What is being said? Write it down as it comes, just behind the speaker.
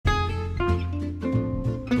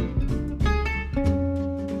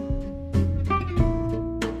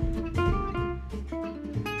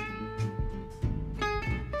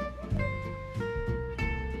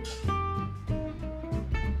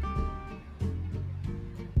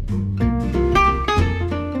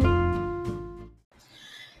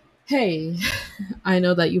Hey, I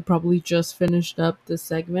know that you probably just finished up this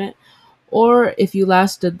segment, or if you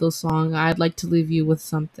last did the song, I'd like to leave you with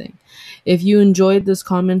something. If you enjoyed this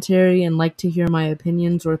commentary and like to hear my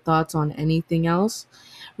opinions or thoughts on anything else,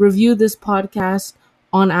 review this podcast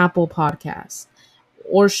on Apple Podcasts,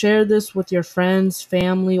 or share this with your friends,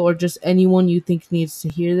 family, or just anyone you think needs to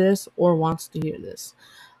hear this or wants to hear this.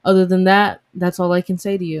 Other than that, that's all I can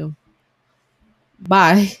say to you.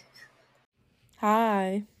 Bye.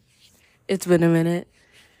 Hi. It's been a minute.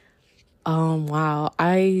 Wow.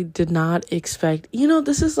 I did not expect,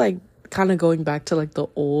 this is like kind of going back to like the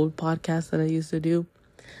old podcast that I used to do.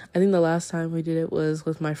 I think the last time we did it was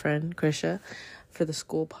with my friend Krisha for the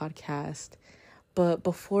school podcast. But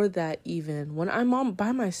before that, even when I'm on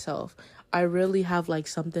by myself, I really have like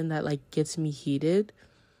something that like gets me heated.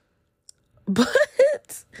 But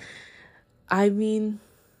I mean,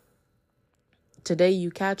 today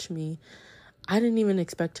you catch me. I didn't even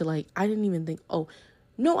expect to I didn't even think, oh,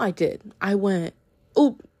 no, I did. I went,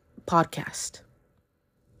 oh, podcast.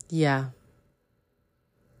 Yeah.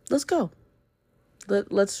 Let's go.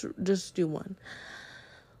 Let's just do one.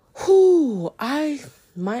 I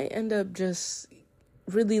might end up just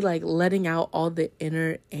really letting out all the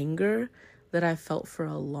inner anger that I felt for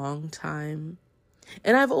a long time.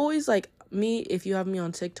 And I've always if you have me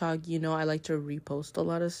on TikTok, I like to repost a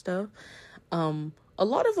lot of stuff. A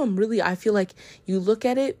lot of them really, I feel like you look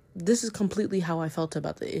at it, this is completely how I felt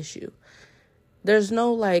about the issue. There's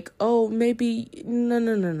no oh, maybe,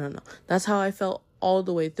 no. That's how I felt all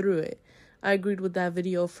the way through it. I agreed with that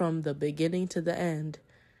video from the beginning to the end.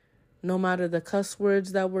 No matter the cuss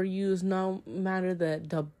words that were used, no matter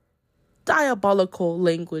the diabolical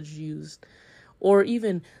language used, or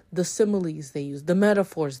even the similes they used, the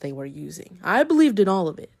metaphors they were using. I believed in all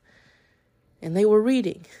of it. And they were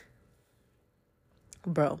reading.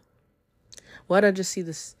 Bro, why'd I just see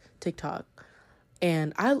this TikTok?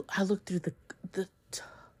 And I looked through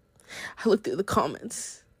I looked through the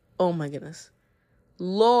comments. Oh my goodness.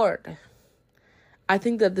 Lord. I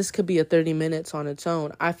think that this could be a 30 minutes on its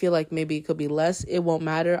own. I feel like maybe it could be less. It won't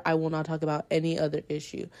matter. I will not talk about any other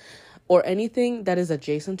issue or anything that is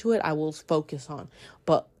adjacent to it. I will focus on.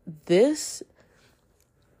 But this,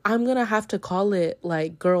 I'm going to have to call it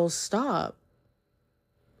girls stop.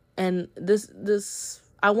 And this,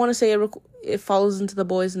 I want to say it follows into the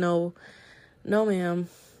boys. No, ma'am,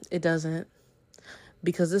 it doesn't.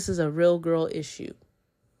 Because this is a real girl issue.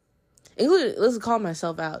 Let's call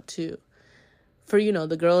myself out too. For,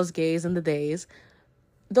 the girls, gays, and the days.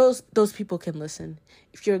 Those people can listen.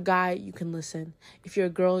 If you're a guy, you can listen. If you're a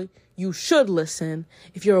girl, you should listen.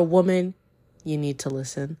 If you're a woman, you need to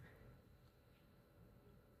listen.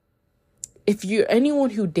 If you're anyone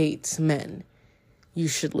who dates men, you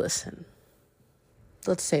should listen.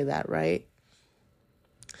 Let's say that, right?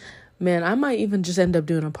 Man, I might even just end up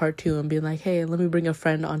doing a part 2 and being like, hey, let me bring a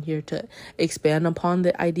friend on here to expand upon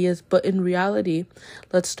the ideas. But in reality,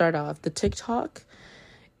 let's start off. The TikTok,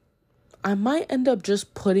 I might end up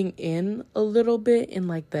just putting in a little bit in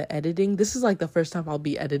the editing. This is the first time I'll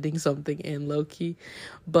be editing something in low-key.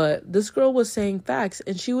 But this girl was saying facts,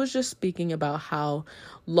 and she was just speaking about how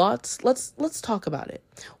let's talk about it.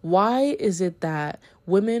 Why is it that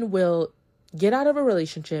women will get out of a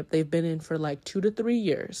relationship they've been in for 2 to 3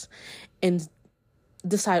 years and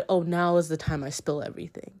decide, oh, now is the time I spill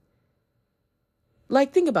everything?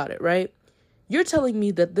 Think about it, right? You're telling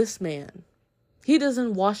me that this man, he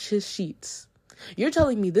doesn't wash his sheets. You're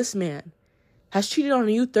telling me this man has cheated on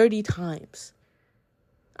you 30 times.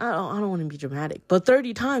 I don't want to be dramatic, but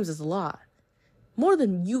 30 times is a lot. More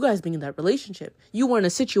than you guys being in that relationship. You were in a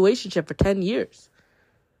situationship for 10 years.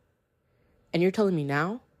 And you're telling me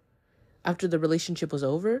now, after the relationship was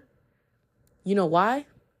over, you know why?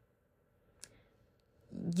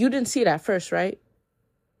 You didn't see it at first, right?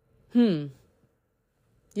 You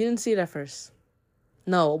didn't see it at first.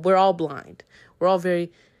 No, we're all blind. We're all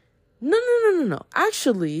very... No.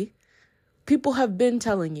 Actually, people have been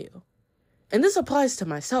telling you. And this applies to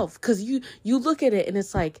myself. Because you look at it and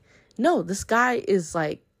it's no, this guy is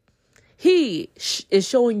he is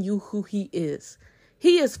showing you who he is.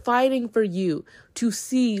 He is fighting for you to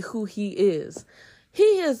see who he is. He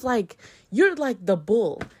is you're the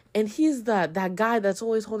bull. And he's that guy that's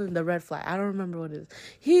always holding the red flag. I don't remember what it is.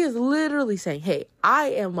 He is literally saying, hey, I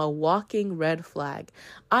am a walking red flag.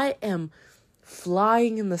 I am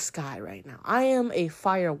flying in the sky right now. I am a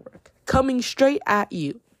firework coming straight at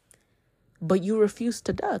you. But you refuse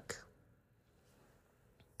to duck.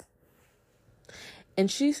 And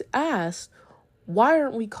she's asked, why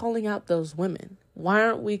aren't we calling out those women? Why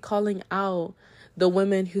aren't we calling out the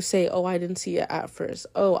women who say, oh, I didn't see it at first.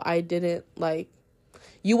 Oh, I didn't like,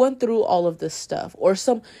 you went through all of this stuff. Or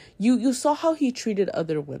you saw how he treated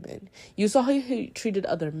other women. You saw how he treated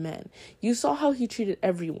other men. You saw how he treated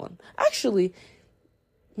everyone. Actually,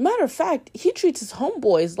 matter of fact, he treats his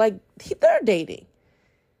homeboys like they're dating.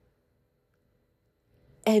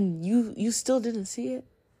 And you still didn't see it?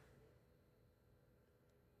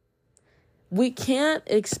 We can't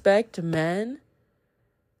expect men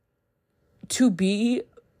to be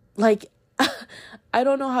like, I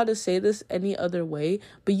don't know how to say this any other way,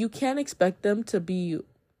 but you can't expect them to be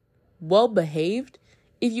well behaved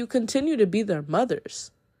if you continue to be their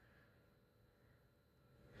mothers.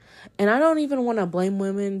 And I don't even want to blame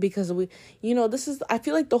women because I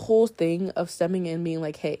feel like the whole thing of stemming in being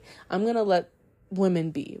like, hey, I'm going to let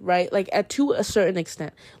women be, right? Like to a certain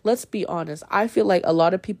extent, let's be honest. I feel like a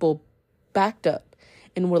lot of people backed up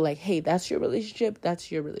and were like, hey, that's your relationship.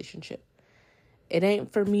 That's your relationship. It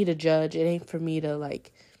ain't for me to judge. It ain't for me to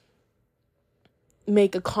like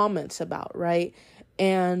make a comments about, right?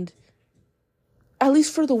 And at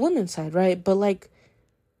least for the women's side, right? But like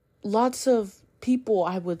lots of people,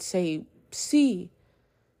 I would say, see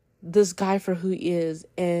this guy for who he is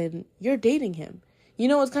and you're dating him.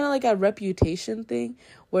 It's kind of like a reputation thing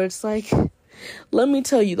where it's like, let me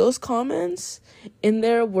tell you, those comments in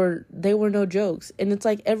there were no jokes. And it's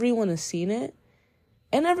like everyone has seen it.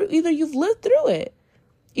 And either you've lived through it,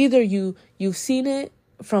 either you've seen it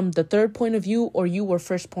from the third point of view, or you were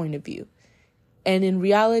first point of view. And in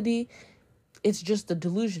reality, it's just the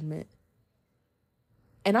delusionment.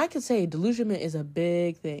 And I could say delusionment is a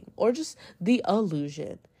big thing, or just the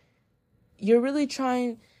illusion. You're really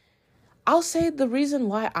trying. I'll say the reason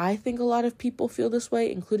why I think a lot of people feel this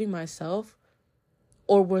way, including myself,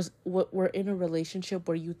 or were in a relationship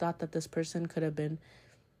where you thought that this person could have been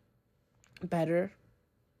better.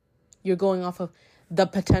 You're going off of the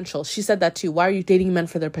potential. She said that too. Why are you dating men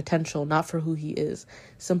for their potential, not for who he is?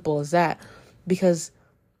 Simple as that. Because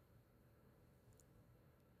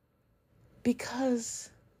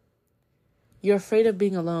you're afraid of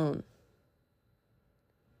being alone.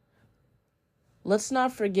 Let's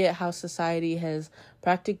not forget how society has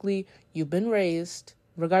practically, you've been raised,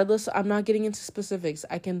 regardless, I'm not getting into specifics.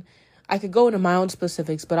 I could go into my own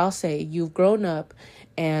specifics, but I'll say you've grown up,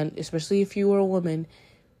 and especially if you were a woman,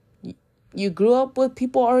 you grew up with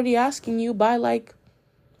people already asking you by like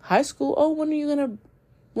high school, oh, when are you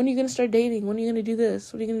gonna start dating? When are you gonna do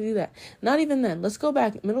this? When are you gonna do that? Not even then. Let's go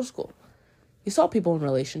back middle school. You saw people in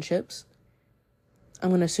relationships. I'm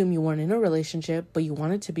gonna assume you weren't in a relationship, but you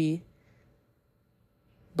wanted to be.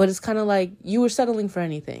 But it's kind of like you were settling for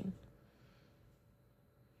anything.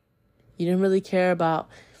 You didn't really care about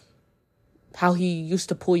how he used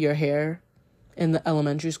to pull your hair in the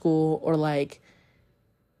elementary school, or like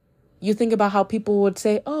you think about how people would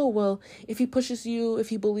say, oh, well, if he pushes you, if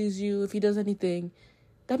he bullies you, if he does anything,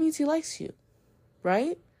 that means he likes you,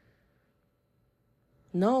 right?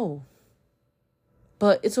 No.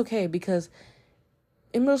 But it's okay because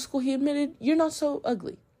in middle school, he admitted you're not so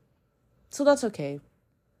ugly. So that's okay.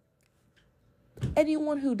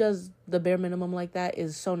 Anyone who does the bare minimum like that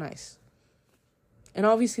is so nice. And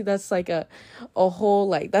obviously that's like a whole,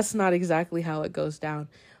 like, that's not exactly how it goes down.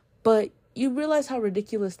 But you realize how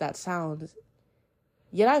ridiculous that sounds.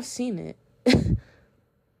 Yet I've seen it.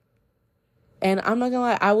 And I'm not gonna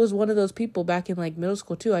lie, I was one of those people back in like middle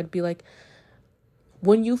school too. I'd be like,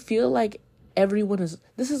 when you feel like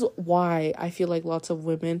this is why I feel like lots of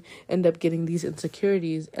women end up getting these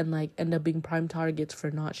insecurities and like end up being prime targets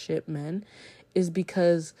for not shit men, is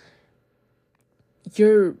because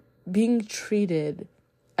you're being treated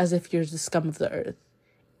as if you're the scum of the earth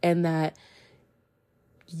and that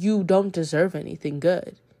you don't deserve anything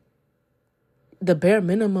good. The bare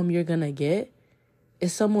minimum you're gonna get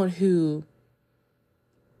is someone who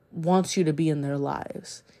wants you to be in their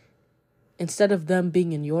lives. Instead of them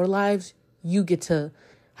being in your lives, you get to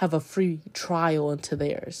have a free trial into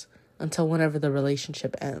theirs until whenever the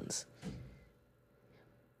relationship ends.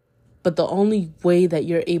 But the only way that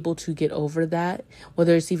you're able to get over that,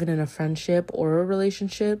 whether it's even in a friendship or a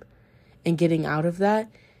relationship, and getting out of that,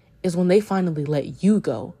 is when they finally let you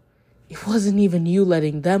go. It wasn't even you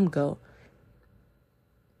letting them go.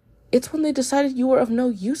 It's when they decided you were of no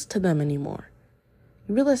use to them anymore.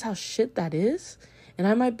 You realize how shit that is? And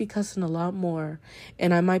I might be cussing a lot more.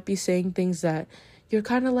 And I might be saying things that you're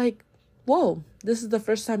kind of like, whoa, this is the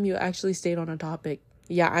first time you actually stayed on a topic.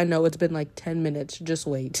 Yeah, I know it's been like 10 minutes. Just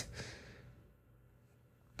wait.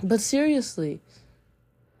 But seriously,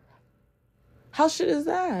 how shit is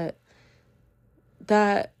that?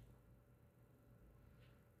 That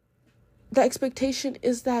the expectation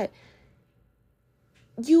is that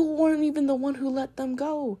you weren't even the one who let them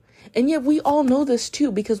go. And yet we all know this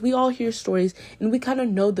too, because we all hear stories and we kind of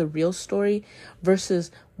know the real story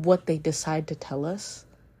versus what they decide to tell us.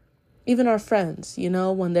 Even our friends,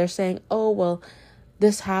 when they're saying, oh, well,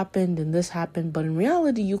 this happened and this happened. But in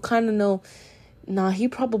reality, you kind of know, nah, he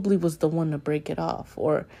probably was the one to break it off.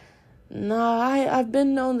 Or, nah, I've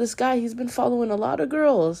been known this guy. He's been following a lot of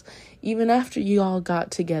girls even after you all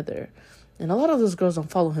got together. And a lot of those girls don't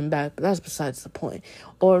follow him back, but that's besides the point.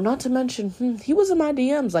 Or not to mention, he was in my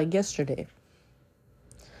DMs like yesterday.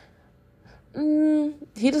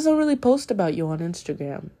 He doesn't really post about you on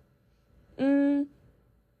Instagram.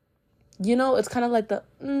 It's kind of like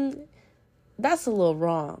that's a little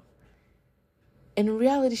wrong. And in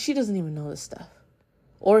reality, she doesn't even know this stuff.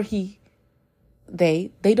 Or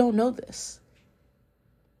they don't know this.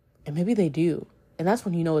 And maybe they do. And that's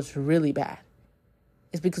when you know it's really bad.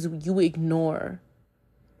 It's because you ignore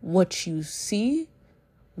what you see.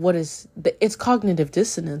 It's cognitive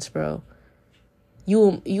dissonance, bro.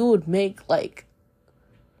 You would make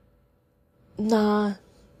nah,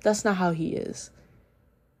 that's not how he is.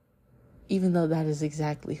 Even though that is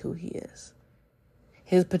exactly who he is.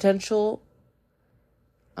 His potential,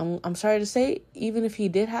 I'm sorry to say, even if he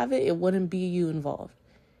did have it, it wouldn't be you involved.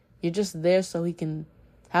 You're just there so he can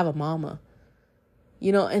have a mama.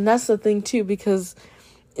 And that's the thing too, because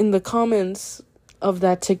in the comments of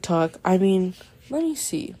that TikTok, let me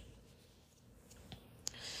see.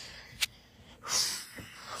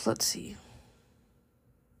 Let's see.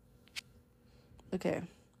 Okay.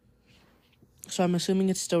 So I'm assuming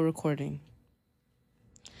it's still recording.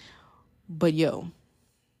 But I'm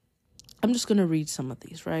just going to read some of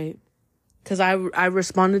these, right? Because I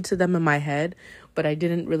responded to them in my head, but I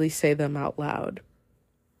didn't really say them out loud.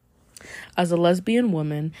 As a lesbian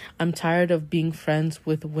woman, I'm tired of being friends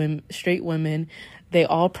with straight women. They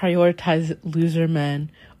all prioritize loser men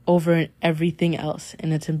over everything else,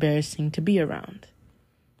 and it's embarrassing to be around.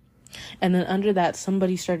 And then under that,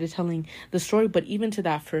 somebody started telling the story, but even to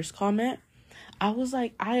that first comment, I was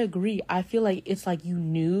like, I agree. I feel like it's like you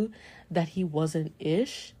knew that he wasn't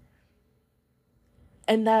ish,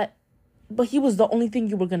 but he was the only thing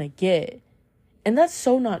you were gonna get. And that's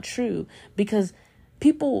so not true, because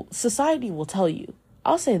society will tell you.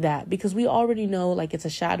 I'll say that because we already know it's a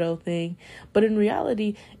shadow thing. But in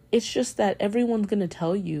reality, it's just that everyone's going to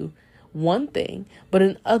tell you one thing,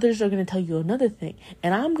 but others are going to tell you another thing.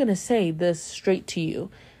 And I'm going to say this straight to you.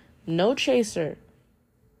 No chaser.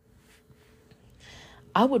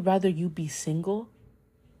 I would rather you be single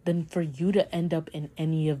than for you to end up in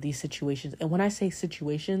any of these situations. And when I say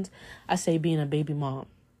situations, I say being a baby mom.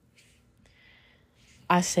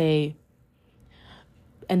 I say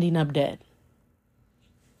ending up dead.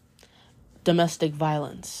 Domestic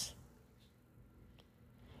violence.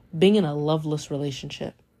 Being in a loveless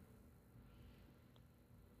relationship.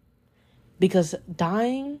 Because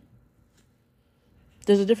dying,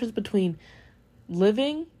 there's a difference between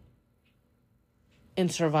living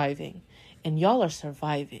and surviving. And y'all are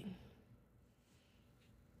surviving.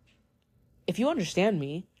 If you understand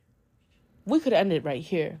me, we could end it right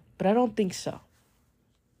here, but I don't think so.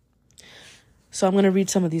 So I'm going to read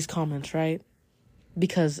some of these comments, right?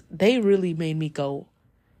 Because they really made me go,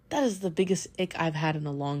 that is the biggest ick I've had in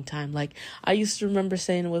a long time. I used to remember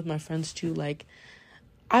saying it with my friends too,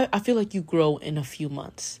 I feel like you grow in a few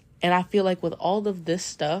months. And I feel like with all of this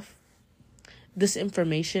stuff, this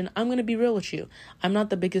information, I'm going to be real with you. I'm not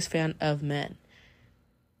the biggest fan of men.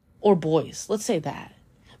 Or boys, let's say that.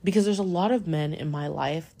 Because there's a lot of men in my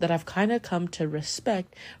life that I've kind of come to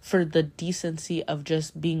respect for the decency of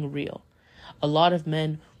just being real. A lot of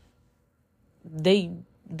men, they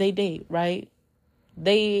date, right?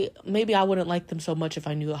 Maybe I wouldn't like them so much if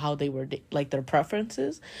I knew how they were, their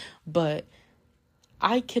preferences, but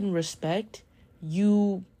I can respect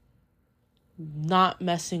you not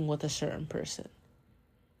messing with a certain person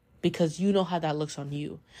because you know how that looks on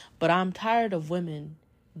you. But I'm tired of women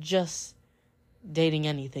just dating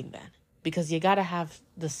anything then. Because you gotta have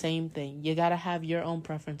the same thing. You gotta have your own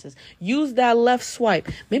preferences. Use that left swipe.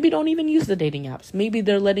 Maybe don't even use the dating apps. Maybe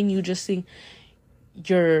they're letting you just see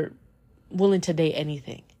you're willing to date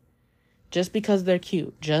anything. Just because they're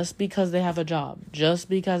cute. Just because they have a job. Just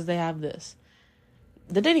because they have this.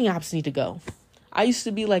 The dating apps need to go. I used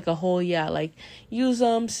to be use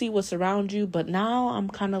them, see what's around you. But now I'm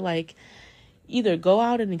kind of either go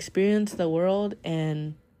out and experience the world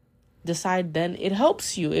and decide then. It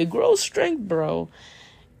helps you. It grows strength, bro.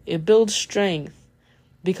 It builds strength.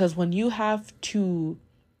 Because when you have to,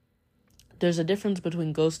 there's a difference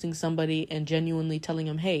between ghosting somebody and genuinely telling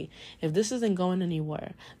them, hey, if this isn't going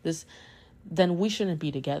anywhere, then we shouldn't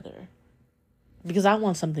be together. Because I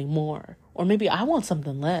want something more. Or maybe I want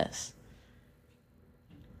something less.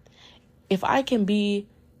 If I can be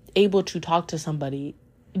able to talk to somebody,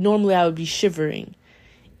 normally I would be shivering.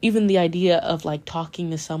 Even the idea of like talking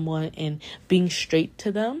to someone and being straight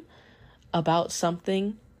to them about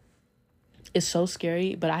something is so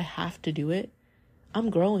scary, but I have to do it. I'm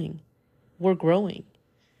growing. We're growing.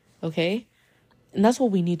 Okay? And that's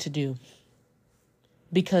what we need to do.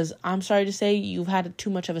 Because I'm sorry to say, you've had too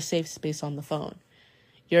much of a safe space on the phone.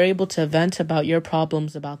 You're able to vent about your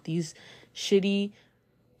problems, about these shitty,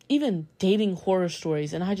 even dating horror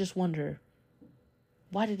stories. And I just wonder,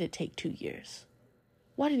 why did it take 2 years?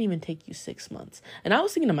 Why didn't it even take you 6 months? And I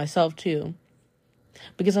was thinking to myself too,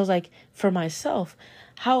 because I was like, for myself,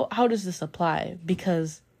 how does this apply?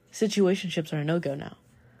 Because situationships are a no-go now.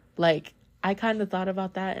 Like, I kind of thought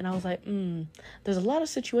about that and I was like, there's a lot of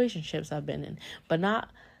situationships I've been in, but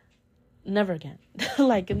never again.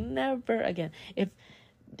 Like, never again. If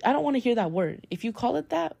I don't want to hear that word. If you call it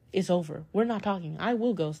that, it's over. We're not talking. I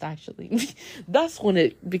will ghost, actually. That's when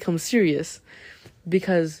it becomes serious.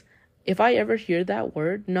 Because if I ever hear that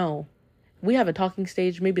word, no. We have a talking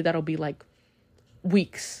stage. Maybe that'll be like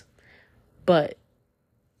weeks. But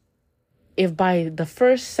if by the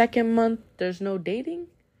first, second month, there's no dating,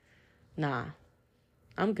 nah,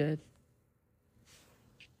 I'm good.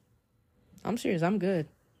 I'm serious. I'm good.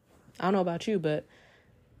 I don't know about you, but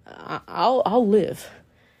I'll live.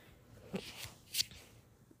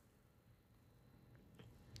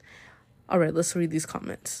 All right, let's read these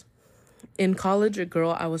comments. In college, a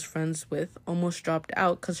girl I was friends with almost dropped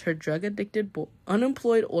out because her drug-addicted,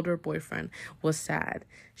 unemployed older boyfriend was sad.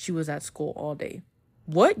 She was at school all day.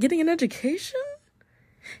 What? Getting an education?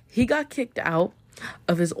 He got kicked out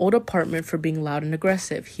of his old apartment for being loud and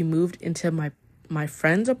aggressive. He moved into my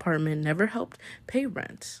friend's apartment, never helped pay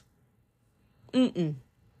rent. I'm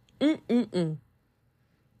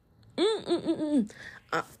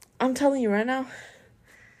telling you right now,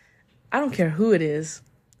 I don't care who it is.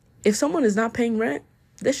 If someone is not paying rent,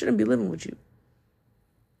 they shouldn't be living with you.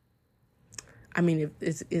 I mean,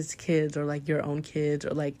 if it's kids or like your own kids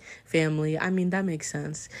or like family, I mean, that makes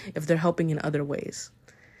sense if they're helping in other ways.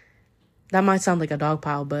 That might sound like a dog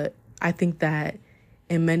pile, but I think that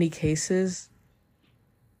in many cases,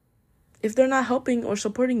 if they're not helping or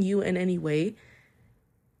supporting you in any way,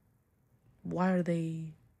 why are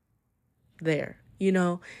they there? You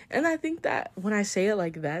know? And I think that when I say it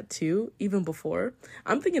like that too, even before,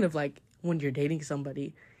 I'm thinking of like when you're dating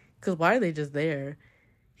somebody. Because why are they just there?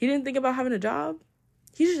 He didn't think about having a job?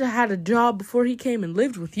 He should have had a job before he came and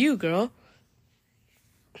lived with you, girl.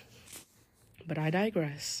 But I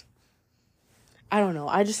digress. I don't know.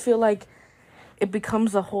 I just feel like it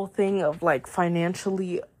becomes a whole thing of like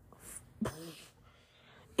financially.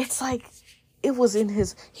 It's like it was in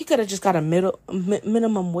his. He could have just got a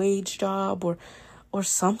minimum wage job or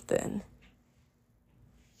something.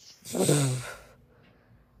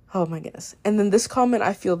 Oh my goodness. And then this comment,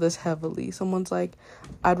 I feel this heavily. Someone's like,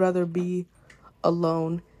 I'd rather be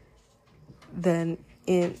alone than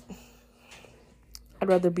I'd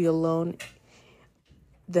rather be alone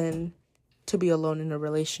than to be alone in a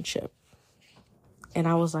relationship. And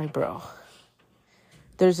I was like, bro,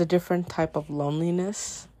 there's a different type of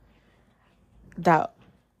loneliness that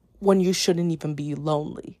when you shouldn't even be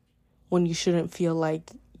lonely, when you shouldn't feel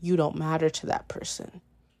like you don't matter to that person.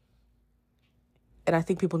 And I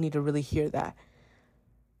think people need to really hear that.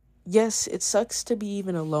 Yes, it sucks to be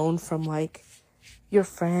even alone from like your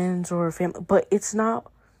friends or family, but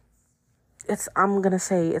I'm going to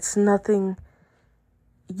say it's nothing.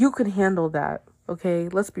 You can handle that. Okay.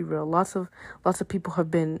 Let's be real. Lots of people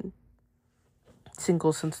have been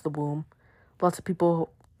single since the womb. Lots of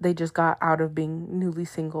people, they just got out of being newly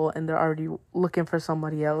single and they're already looking for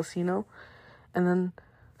somebody else, you know? And then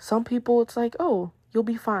some people, it's like, oh, you'll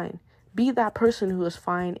be fine. Be that person who is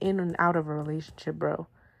fine in and out of a relationship, bro.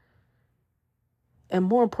 And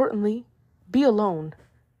more importantly, be alone.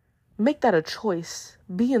 Make that a choice.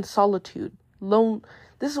 Be in solitude. Lone.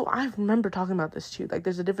 This is what I remember talking about this too. Like,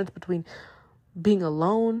 there's a difference between being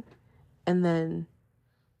alone and then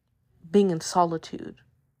being in solitude.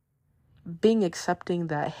 Being accepting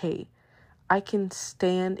that, hey, I can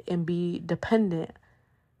stand and be dependent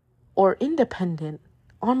or independent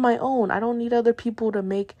on my own. I don't need other people to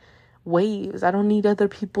make waves. I don't need other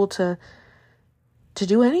people to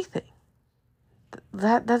do anything.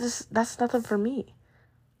 That's nothing for me.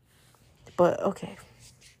 But okay.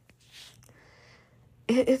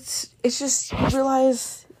 It's just, you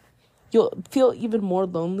realize you'll feel even more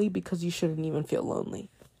lonely because you shouldn't even feel lonely.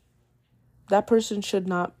 That person should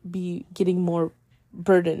not be getting more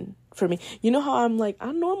burden for me. You know how I'm like,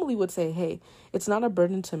 I normally would say, hey, it's not a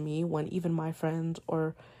burden to me when even my friends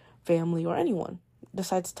or family or anyone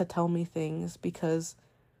decides to tell me things, because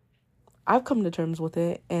I've come to terms with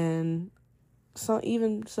it. And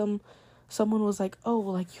someone was like, oh,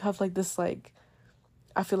 well, like, you have like this, like,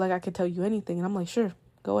 I feel like I could tell you anything. And I'm like, sure,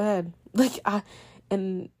 go ahead.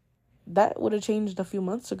 And that would have changed a few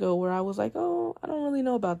months ago, where I was like, oh, I don't really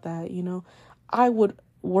know about that. I would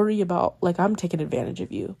worry about, like, I'm taking advantage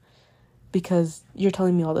of you because you're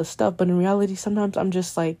telling me all this stuff. But in reality, sometimes I'm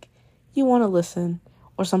just like, you want to listen,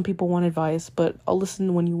 or some people want advice, but I'll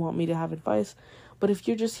listen when you want me to have advice. But if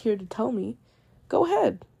you're just here to tell me, go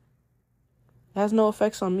ahead. It has no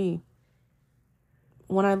effects on me.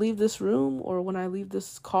 When I leave this room or when I leave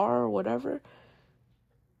this car or whatever,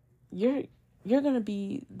 you're going to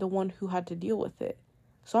be the one who had to deal with it.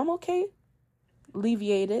 So I'm okay.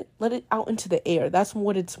 Alleviate it. Let it out into the air. That's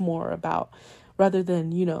what it's more about. Rather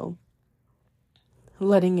than,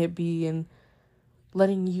 letting it be and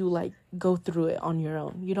letting you, like, go through it on your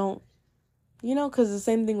own. You don't, because the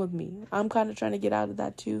same thing with me. I'm kind of trying to get out of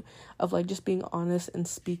that too. Of, like, just being honest and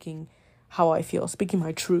speaking how I feel. Speaking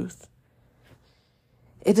my truth.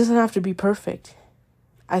 It doesn't have to be perfect.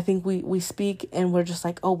 I think we speak and we're just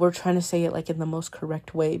like, oh, we're trying to say it like in the most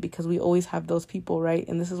correct way, because we always have those people, right?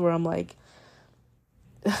 And this is where I'm like,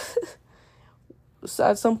 so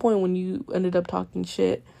at some point when you ended up talking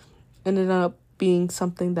shit, ended up being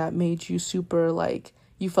something that made you super, like,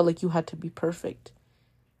 you felt like you had to be perfect.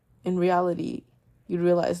 In reality, you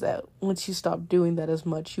realize that once you stop doing that as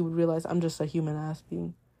much, you would realize I'm just a human ass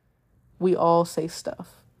being. We all say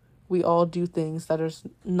stuff. We all do things that are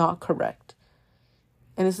not correct.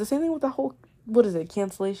 And it's the same thing with the whole,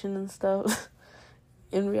 cancellation and stuff.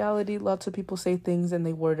 In reality, lots of people say things and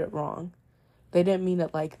they word it wrong. They didn't mean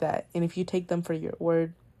it like that. And if you take them for your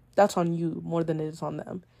word, that's on you more than it is on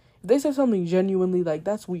them. If they say something genuinely, like,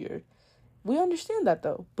 that's weird, we understand that,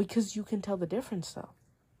 though, because you can tell the difference, though.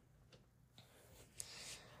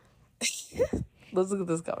 Let's look at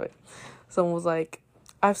this comment. Someone was like,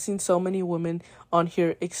 I've seen so many women on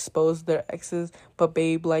here expose their exes, but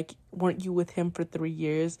babe, like, weren't you with him for 3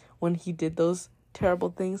 years when he did those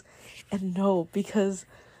terrible things? And no, because,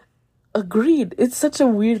 agreed, it's such a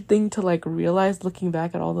weird thing to, like, realize looking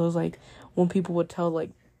back at all those, like, when people would tell,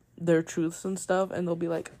 like, their truths and stuff, and they'll be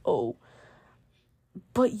like, oh,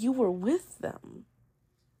 but you were with them.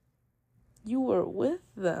 You were with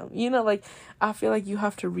them. Like, I feel like you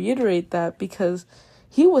have to reiterate that, because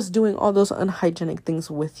he was doing all those unhygienic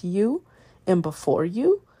things with you and before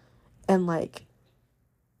you, and, like,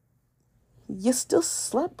 you still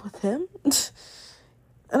slept with him.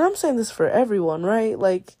 And I'm saying this for everyone, right?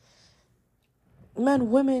 Like,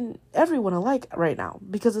 men, women, everyone alike right now,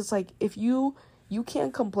 because it's like, if you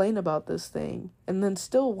can't complain about this thing and then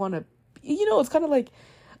still want to, it's kind of like,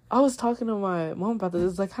 I was talking to my mom about this.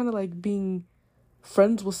 It's like kind of like being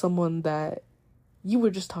friends with someone that you were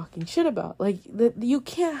just talking shit about. Like, you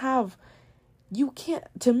can't,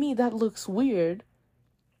 to me, that looks weird.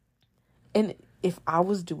 And if I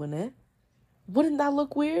was doing it, wouldn't that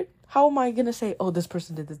look weird? How am I going to say, oh, this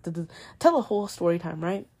person did this, tell a whole story time,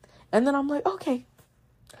 right? And then I'm like, okay,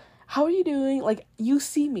 how are you doing? Like, you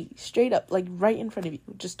see me straight up, like, right in front of you,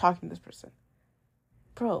 just talking to this person.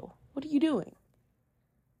 Bro, what are you doing?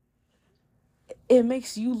 It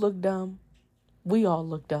makes you look dumb. We all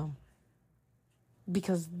look dumb.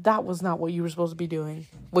 Because that was not what you were supposed to be doing.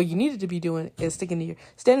 What you needed to be doing is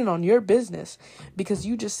standing on your business. Because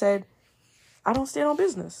you just said, I don't stand on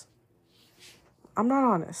business. I'm not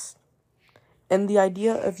honest. And the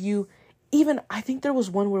idea of you, even, I think there was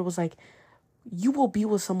one where it was like, you will be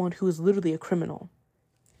with someone who is literally a criminal.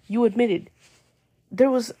 You admitted. It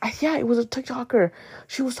was a TikToker.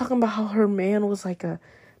 She was talking about how her man was like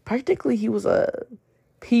practically he was a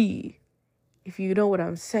P, if you know what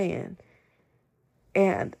I'm saying.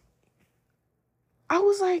 And I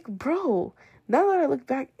was like, bro, now that I look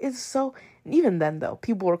back, it's so, even then though,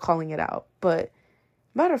 people were calling it out. But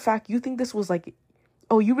matter of fact, you think this was like,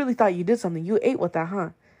 oh, you really thought you did something. You ate with that,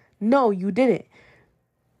 huh? No, you didn't.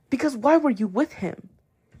 Because why were you with him?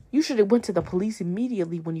 You should have went to the police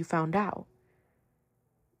immediately when you found out.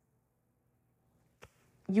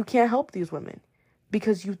 You can't help these women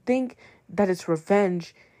because you think that it's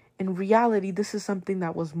revenge. In reality, this is something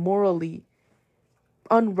that was morally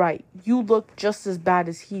unright. You look just as bad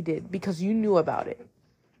as he did because you knew about it.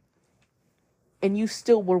 And you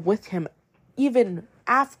still were with him even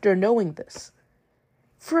after knowing this.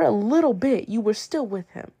 For a little bit, you were still with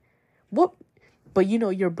him. But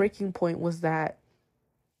your breaking point was that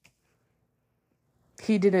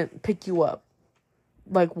he didn't pick you up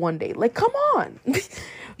like one day. Like, come on.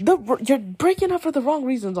 You're breaking up for the wrong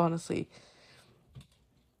reasons, honestly.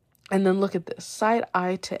 And then look at this. Side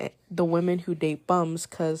eye to the women who date bums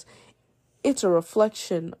because it's a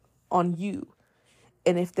reflection on you.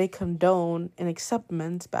 And if they condone and accept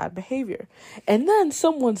men's bad behavior. And then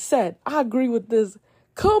someone said, I agree with this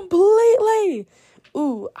completely.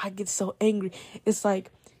 Ooh, I get so angry. It's like,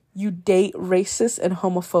 you date racist and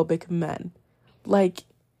homophobic men. Like,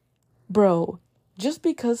 bro, just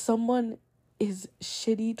because someone is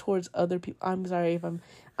shitty towards other people. I'm sorry if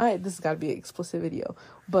this has got to be an explicit video.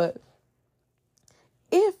 But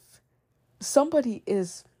if somebody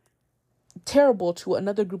is terrible to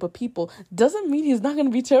another group of people doesn't mean he's not going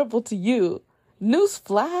to be terrible to you.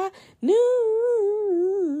 Newsflash.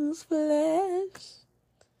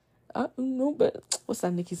 No, but what's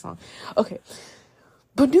that Nicki song? Okay.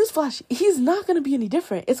 But newsflash, he's not going to be any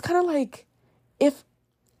different. It's kind of like if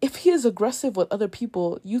he is aggressive with other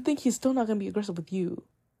people, you think he's still not going to be aggressive with you.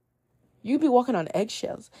 You'd be walking on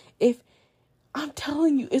eggshells. I'm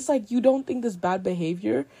telling you, it's like you don't think this bad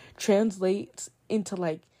behavior translates into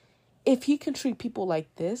like, if he can treat people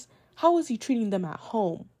like this, how is he treating them at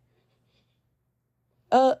home?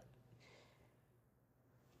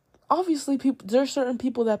 Obviously, there's certain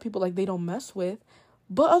people that people like they don't mess with,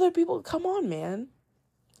 but other people, come on, man.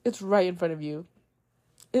 It's right in front of you.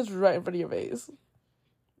 It's right in front of your face.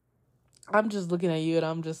 I'm just looking at you and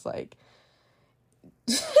I'm just like,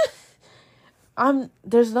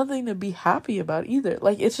 there's nothing to be happy about either.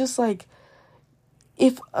 Like, it's just like,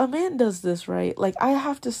 if a man does this, right, like, I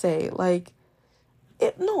have to say, like,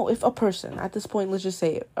 if a person, at this point, let's just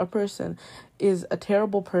say a person is a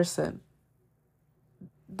terrible person,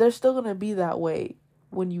 they're still going to be that way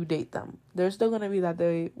when you date them. They're still going to be that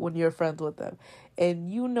way when you're friends with them.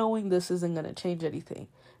 And you knowing this isn't going to change anything.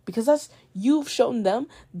 Because you've shown them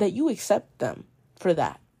that you accept them for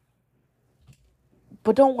that.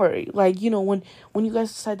 But don't worry, like, when you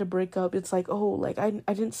guys decide to break up, it's like, oh, like, I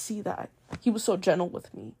didn't see that. He was so gentle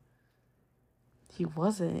with me. He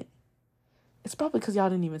wasn't. It's probably because y'all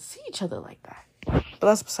didn't even see each other like that. But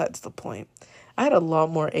that's besides the point. I had a lot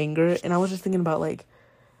more anger, and I was just thinking about, like,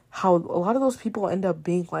 how a lot of those people end up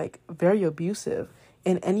being, like, very abusive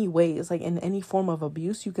in any ways. Like, in any form of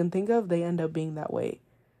abuse you can think of, they end up being that way.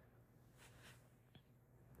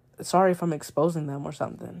 Sorry if I'm exposing them or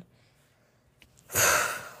something.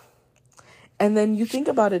 And then you think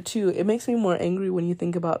about it too, it makes me more angry when you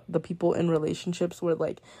think about the people in relationships where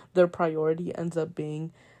like their priority ends up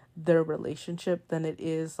being their relationship than it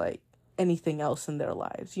is like anything else in their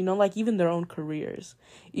lives. Like even their own careers,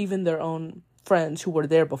 even their own friends who were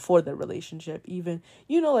there before their relationship, even,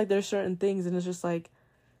 like there's certain things and it's just like,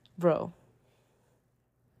 bro,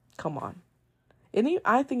 come on. And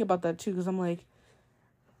I think about that too because I'm like,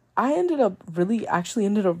 I ended up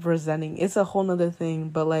resenting. It's a whole nother thing,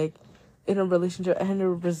 but like in a relationship, I ended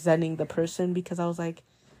up resenting the person because I was like,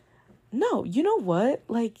 no, you know what?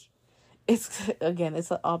 Like, it's an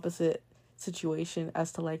opposite situation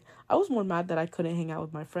as to like, I was more mad that I couldn't hang out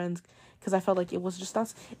with my friends because I felt like it was just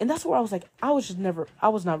not, and that's where I was like, I was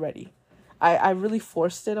not ready. I really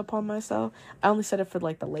forced it upon myself. I only said it for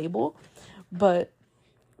like the label, but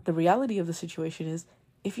the reality of the situation is,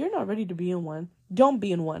 if you're not ready to be in one, don't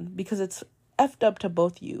be in one because it's effed up to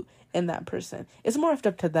both you and that person. It's more effed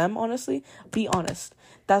up to them, honestly. Be honest.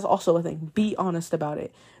 That's also a thing. Be honest about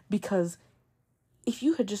it. Because if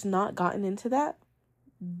you had just not gotten into that,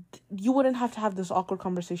 you wouldn't have to have this awkward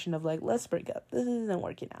conversation of like, let's break up. This isn't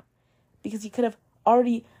working out. Because you could have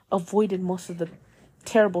already avoided most of the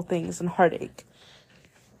terrible things and heartache.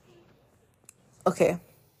 Okay.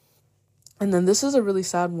 And then this is a really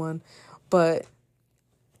sad one, but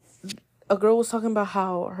a girl was talking about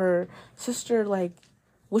how her sister, like,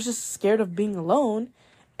 was just scared of being alone,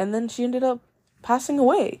 and then she ended up passing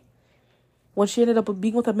away when she ended up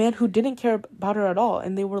being with a man who didn't care about her at all,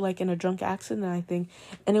 and they were, like, in a drunk accident, I think,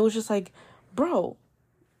 and it was just like, bro,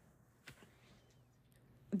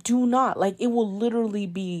 do not, like, it will literally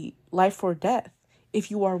be life or death if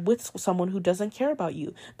you are with someone who doesn't care about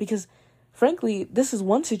you, because, frankly, this is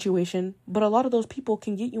one situation, but a lot of those people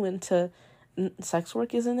can get you into sex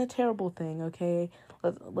work isn't a terrible thing, okay?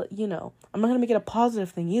 I'm not going to make it a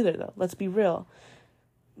positive thing either, though. Let's be real.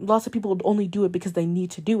 Lots of people only do it because they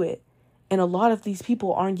need to do it. And a lot of these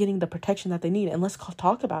people aren't getting the protection that they need. And let's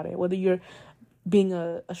talk about it. Whether you're being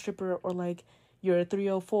a stripper or, like, you're a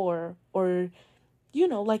 304 or,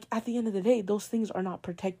 like, at the end of the day, those things are not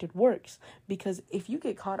protected works. Because if you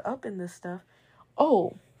get caught up in this stuff,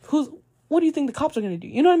 what do you think the cops are going to do?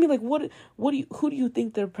 You know what I mean? Like, who do you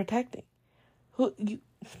think they're protecting?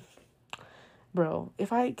 Bro,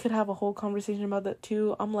 if I could have a whole conversation about that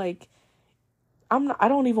too, I'm like, I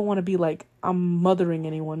don't even want to be like I'm mothering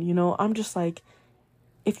anyone, you know? I'm just like,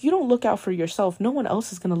 if you don't look out for yourself, no one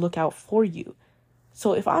else is going to look out for you.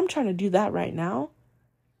 So if I'm trying to do that right now,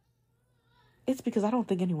 it's because I don't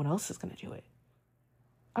think anyone else is going to do it.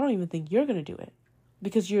 I don't even think you're going to do it,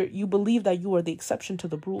 because you believe that you are the exception to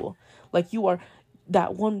the rule. Like you are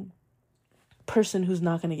that one person who's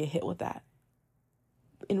not going to get hit with that.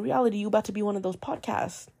 In reality, you about to be one of those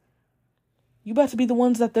podcasts. You about to be the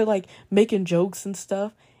ones that they're like making jokes and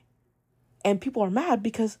stuff. And people are mad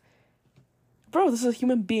because, bro, this is a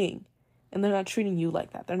human being. And they're not treating you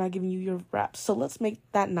like that. They're not giving you your raps. So let's make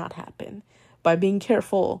that not happen by being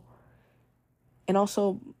careful. And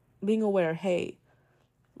also being aware, hey,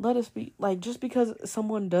 let us be like, just because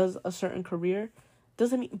someone does a certain career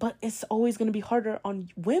doesn't mean, but it's always going to be harder on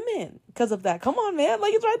women because of that. Come on, man.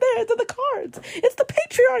 Like, it's right there. It's in the cards. It's the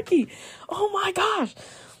patriarchy. Oh my gosh.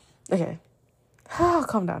 Okay.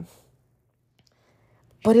 Calm down.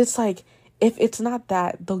 But it's like, if it's not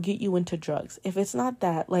that, they'll get you into drugs. If it's not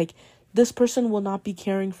that, like, this person will not be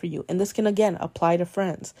caring for you. And this can, again, apply to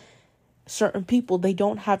friends. Certain people, they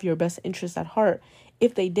don't have your best interest at heart.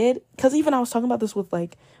 If they did, because even I was talking about this with,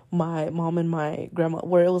 like, my mom and my grandma,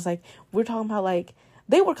 where it was, like, we're talking about, like,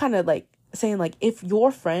 they were kind of, like, saying, like, if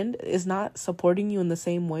your friend is not supporting you in the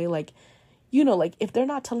same way, like, you know, like, if they're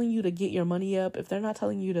not telling you to get your money up, if they're not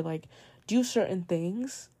telling you to, like, do certain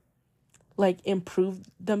things, like, improve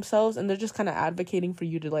themselves, and they're just kind of advocating for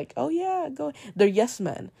you to, like, oh, yeah, go. They're yes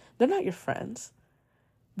men. They're not your friends.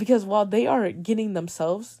 Because while they are getting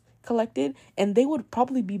themselves collected, and they would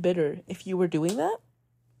probably be bitter if you were doing that,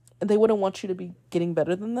 and they wouldn't want you to be getting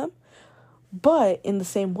better than them. But in the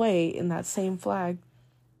same way, in that same flag,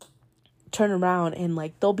 turn around and,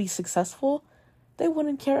 like, they'll be successful, they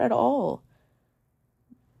wouldn't care at all.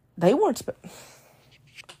 They weren't...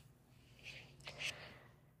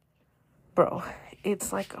 Bro,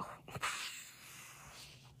 it's like...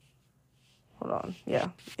 Hold on. Yeah,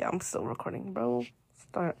 I'm still recording, bro.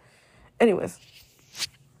 Start. Anyways.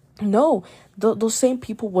 No, those same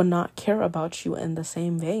people would not care about you in the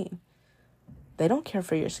same vein. They don't care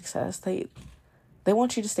for your success. They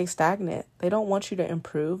want you to stay stagnant. They don't want you to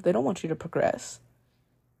improve. They don't want you to progress.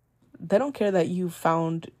 They don't care that you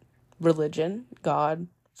found religion, God,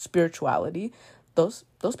 spirituality. Those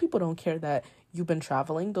people don't care that you've been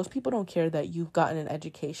traveling. Those people don't care that you've gotten an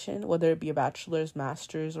education, whether it be a bachelor's,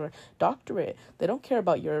 master's, or doctorate. They don't care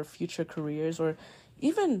about your future careers or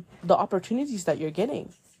even the opportunities that you're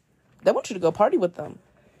getting. They want you to go party with them.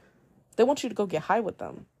 They want you to go get high with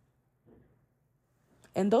them.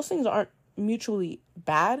 And those things aren't mutually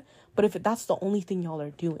bad, but if that's the only thing y'all are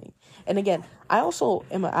doing. And again, I also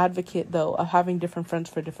am an advocate, though, of having different friends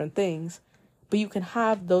for different things. But you can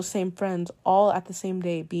have those same friends all at the same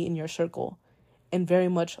day be in your circle and very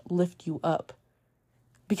much lift you up.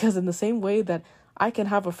 Because in the same way that I can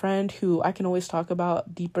have a friend who I can always talk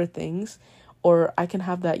about deeper things, or I can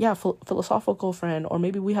have that, philosophical friend, or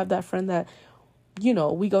maybe we have that friend that, you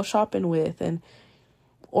know, we go shopping with, and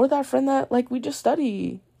or that friend that, like, we just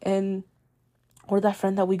study, and or that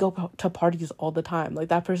friend that we go to parties all the time. Like,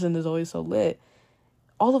 that person is always so lit.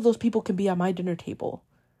 All of those people can be at my dinner table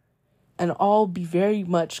and all be very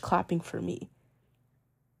much clapping for me.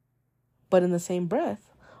 But in the same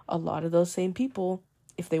breath, a lot of those same people,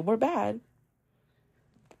 if they were bad,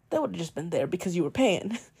 they would have just been there because you were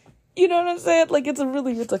paying. You know what I'm saying? Like, it's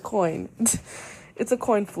a coin. It's a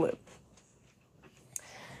coin flip.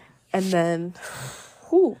 And then,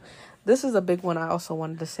 this is a big one I also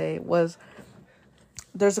wanted to say was,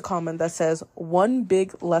 there's a comment that says, one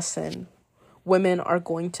big lesson women are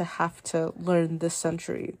going to have to learn this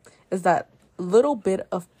century is that little bit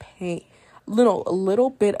of pain, a little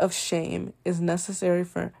bit of shame is necessary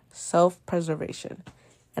for self-preservation.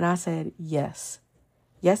 And I said, yes.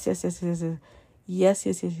 Yes. Yes.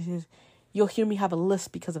 You'll hear me have a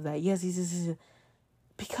list because of that. Yes.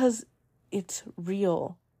 Because it's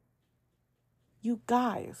real. You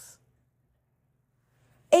guys,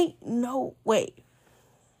 ain't no way.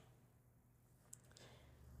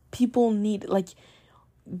 People need, like,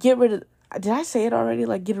 get rid of, did I say it already?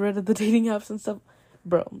 Like, get rid of the dating apps and stuff.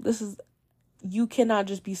 Bro, you cannot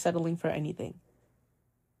just be settling for anything.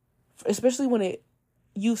 Especially when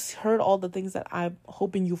you've heard all the things that I'm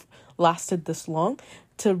hoping you've lasted this long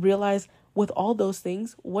to realize with all those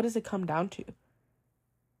things, what does it come down to?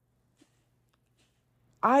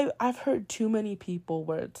 I've heard too many people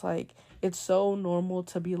where it's like, it's so normal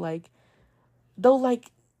to be like, they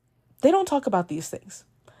don't talk about these things.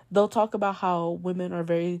 They'll talk about how women are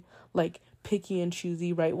very, like, picky and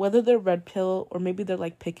choosy, right? Whether they're red pill or maybe they're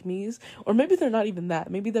like pick-me's, or maybe they're not even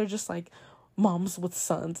that. Maybe they're just like moms with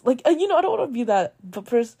sons. Like, I don't want to be that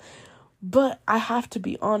person. But I have to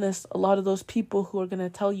be honest, a lot of those people who are going to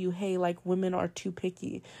tell you, hey, like, women are too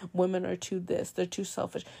picky, women are too this, they're too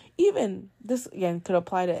selfish. Even this, again, could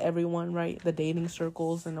apply to everyone, right? The dating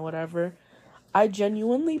circles and whatever. I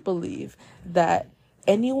genuinely believe that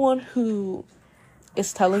anyone who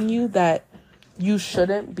is telling you that you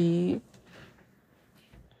shouldn't be,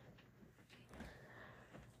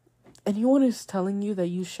 anyone who's telling you that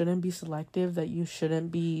you shouldn't be selective, that you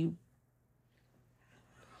shouldn't be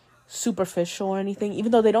superficial or anything,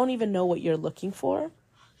 even though they don't even know what you're looking for.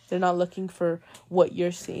 They're not looking for what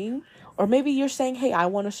you're seeing. Or maybe you're saying, hey, I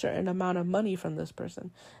want a certain amount of money from this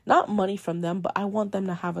person. Not money from them, but I want them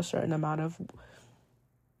to have a certain amount of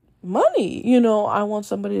money. I want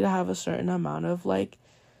somebody to have a certain amount of, like,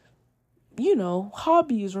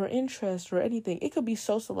 hobbies or interests or anything. It could be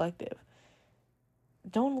so selective.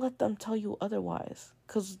 Don't let them tell you otherwise,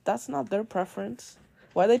 because that's not their preference.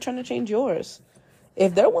 Why are they trying to change yours?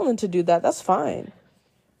 If they're willing to do that, that's fine.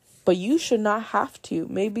 But you should not have to.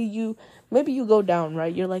 Maybe you go down,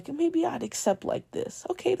 right? You're like, maybe I'd accept like this.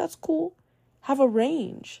 Okay, that's cool. Have a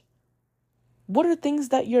range. What are things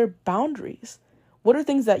that your boundaries? What are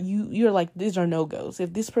things that you're like, these are no-goes?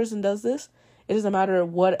 If this person does this, it doesn't matter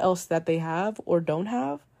what else that they have or don't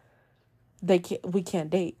have, we can't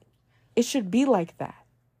date. It should be like that.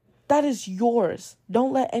 That is yours.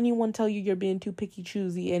 Don't let anyone tell you you're being too picky,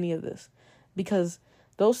 choosy, any of this. Because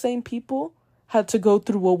those same people had to go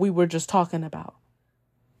through what we were just talking about.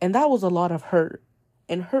 And that was a lot of hurt.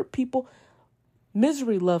 And hurt people,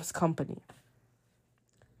 misery loves company.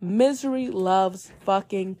 Misery loves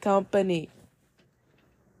fucking company.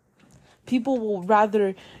 People will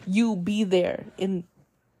rather you be there in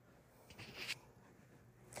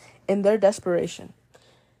their desperation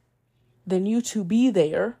than you to be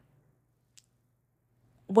there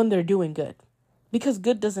when they're doing good. Because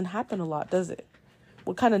good doesn't happen a lot, does it?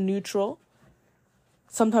 We're kind of neutral.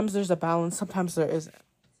 Sometimes there's a balance, sometimes there isn't.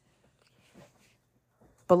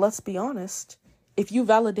 But let's be honest, if you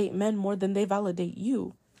validate men more than they validate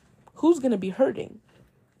you, who's going to be hurting?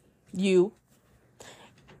 You.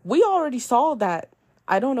 We already saw that.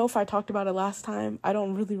 I don't know if I talked about it last time. I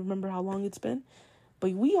don't really remember how long it's been.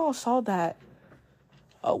 But we all saw that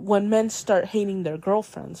when men start hating their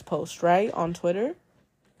girlfriends post, right? On Twitter.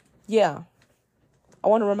 Yeah. I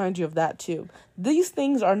want to remind you of that too. These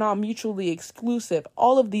things are not mutually exclusive.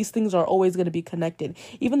 All of these things are always going to be connected.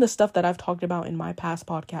 Even the stuff that I've talked about in my past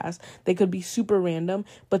podcast, they could be super random.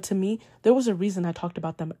 But to me, there was a reason I talked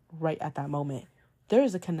about them right at that moment. There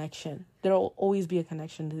is a connection. There will always be a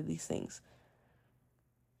connection to these things.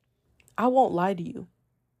 I won't lie to you.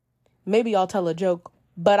 Maybe I'll tell a joke,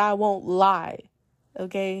 but I won't lie.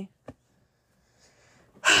 Okay?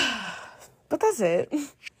 But that's it.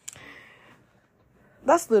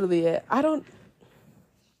 That's literally it.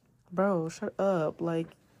 Bro, shut up. Like,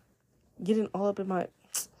 getting all up in my...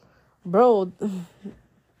 Bro,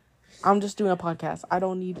 I'm just doing a podcast. I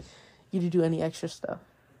don't need you to do any extra stuff.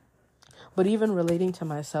 But even relating to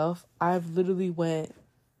myself, I've literally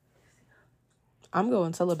I'm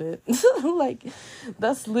going celibate. Like,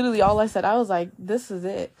 that's literally all I said. I was like, this is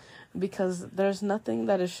it. Because there's nothing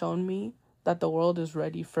that has shown me that the world is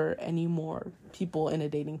ready for any more people in a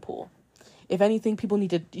dating pool. If anything, people need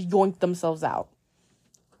to yoink themselves out.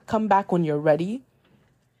 Come back when you're ready.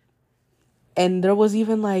 And there was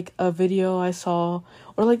even like a video I saw,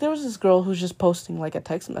 or like there was this girl who's just posting like a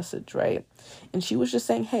text message, right? And she was just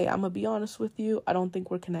saying, hey, I'm going to be honest with you. I don't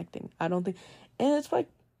think we're connecting. And it's like,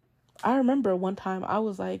 I remember one time I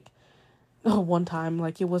was like,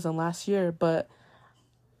 like it wasn't last year, but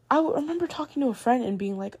I remember talking to a friend and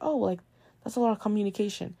being like, oh, like that's a lot of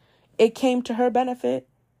communication. It came to her benefit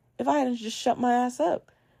if I hadn't just shut my ass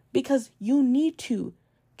up, because you need to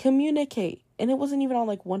communicate. And it wasn't even on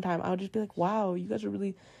like one time. I would just be like, wow, you guys are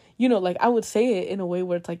really, like I would say it in a way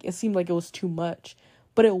where it's like, it seemed like it was too much,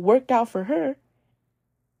 but it worked out for her.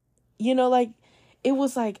 Like it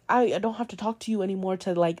was like, I don't have to talk to you anymore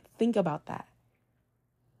to like think about that.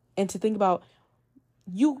 And to think about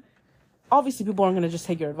you, obviously people aren't going to just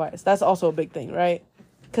take your advice. That's also a big thing, right?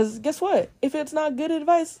 Because guess what? If it's not good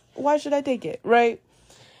advice, why should I take it, right?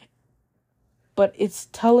 But it's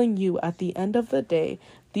telling you at the end of the day,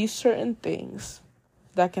 these certain things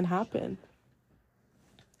that can happen.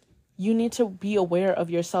 You need to be aware of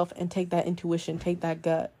yourself and take that intuition, take that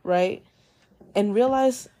gut, right? And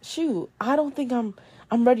realize, shoot, I don't think I'm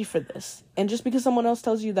ready for this. And just because someone else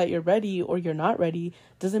tells you that you're ready or you're not ready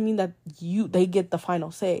doesn't mean that they get the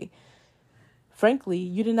final say. Frankly,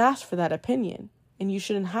 you didn't ask for that opinion, and you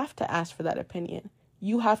shouldn't have to ask for that opinion.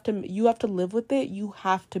 You have to live with it. You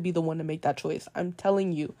have to be the one to make that choice. I'm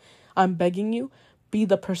telling you. I'm begging you, be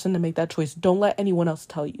the person to make that choice. Don't let anyone else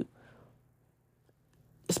tell you.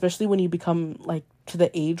 Especially when you become like to the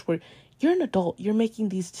age where you're an adult, you're making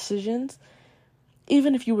these decisions.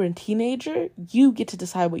 Even if you were a teenager, you get to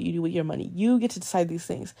decide what you do with your money. You get to decide these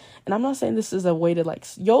things. And I'm not saying this is a way to like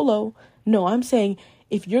YOLO. No, I'm saying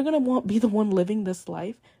if you're going to be the one living this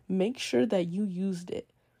life, make sure that you used it.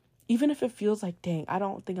 Even if it feels like, dang, I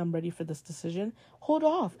don't think I'm ready for this decision, hold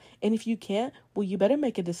off. And if you can't, well, you better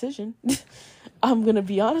make a decision. I'm going to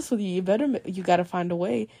be honest with you. You got to find a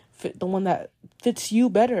way, the one that fits you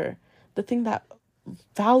better, the thing that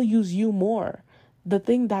values you more, the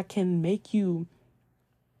thing that can make you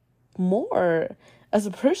more as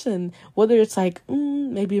a person, whether it's like,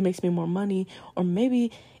 maybe it makes me more money, or maybe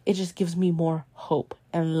it just gives me more hope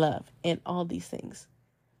and love and all these things.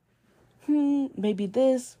 Maybe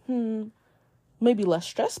this, maybe less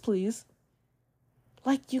stress, please.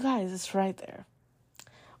 Like, you guys, it's right there.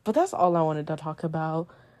 But that's all I wanted to talk about.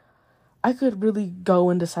 I could really go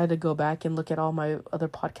and decide to go back and look at all my other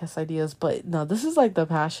podcast ideas, but no, this is like the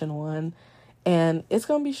passion one, and it's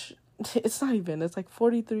gonna be, it's not even, it's like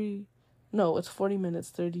 40 minutes,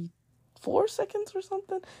 34 seconds or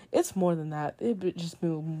something. It's more than that. It just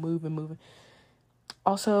moving.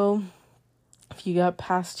 Also, if you got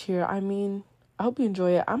past here, I mean, I hope you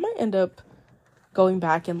enjoy it. I might end up going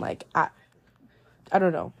back and like, I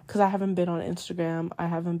don't know, because I haven't been on Instagram. I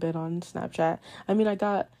haven't been on Snapchat. I mean, I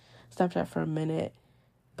got Snapchat for a minute,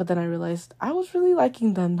 but then I realized I was really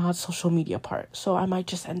liking the not social media part. So I might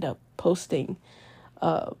just end up posting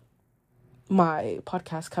my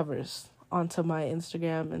podcast covers onto my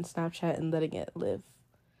Instagram and Snapchat and letting it live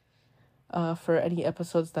for any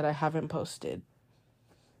episodes that I haven't posted.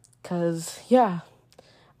 Because, yeah,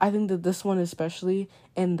 I think that this one especially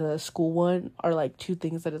and the school one are like two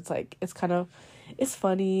things that it's like, it's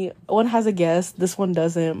funny. One has a guest, this one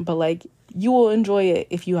doesn't, but like, you will enjoy it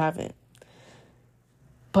if you haven't.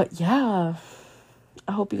 But yeah,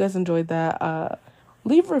 I hope you guys enjoyed that.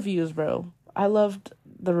 Leave reviews, bro. I loved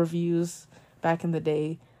the reviews back in the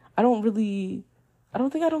day. I don't think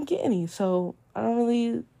I don't get any, so I don't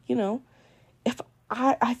really, if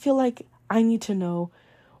I feel like I need to know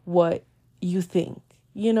what you think.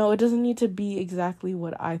 It doesn't need to be exactly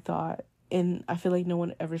what I thought, and I feel like no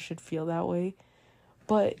one ever should feel that way.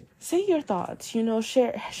 But say your thoughts,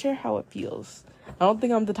 share how it feels. I don't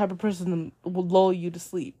think I'm the type of person that will lull you to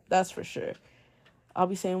sleep. That's for sure. I'll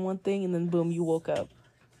be saying one thing and then boom, you woke up.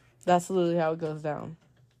 That's literally how it goes down.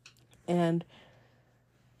 And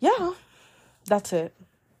yeah, that's it.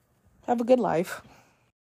 Have a good life.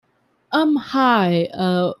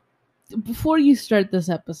 Hi. Before you start this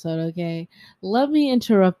episode, okay, let me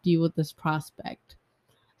interrupt you with this prospect.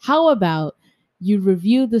 How about you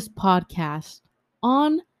review this podcast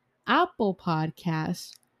on Apple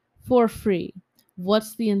Podcasts for free?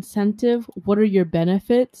 What's the incentive? What are your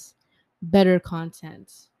benefits? Better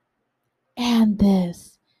content. And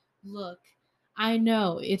this. Look, I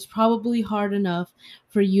know it's probably hard enough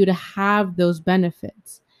for you to have those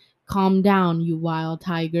benefits. Calm down, you wild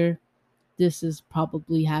tiger. This has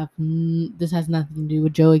nothing to do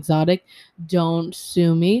with Joe Exotic. Don't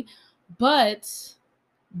sue me. But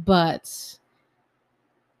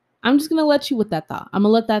I'm just gonna let you with that thought. I'm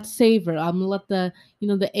gonna let that savor. I'm gonna let the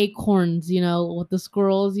acorns, with the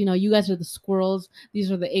squirrels. You guys are the squirrels.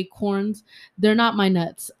 These are the acorns. They're not my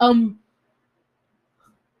nuts.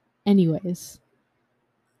 Anyways,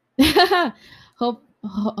 hope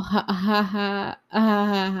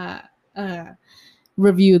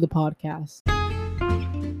review the podcast.